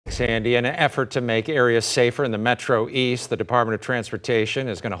Sandy. In an effort to make areas safer in the Metro East, the Department of Transportation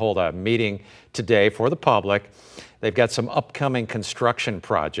is going to hold a meeting today for the public. They've got some upcoming construction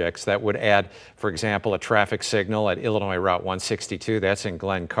projects that would add, for example, a traffic signal at Illinois Route 162. That's in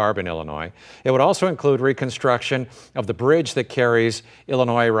Glen Carbon, Illinois. It would also include reconstruction of the bridge that carries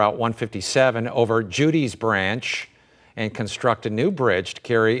Illinois Route 157 over Judy's Branch and construct a new bridge to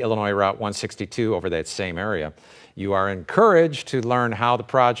carry Illinois Route 162 over that same area. You are encouraged to learn how the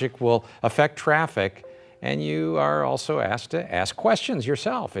project will affect traffic, and you are also asked to ask questions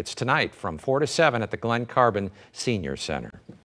yourself. It's tonight from 4 to 7 at the Glen Carbon Senior Center.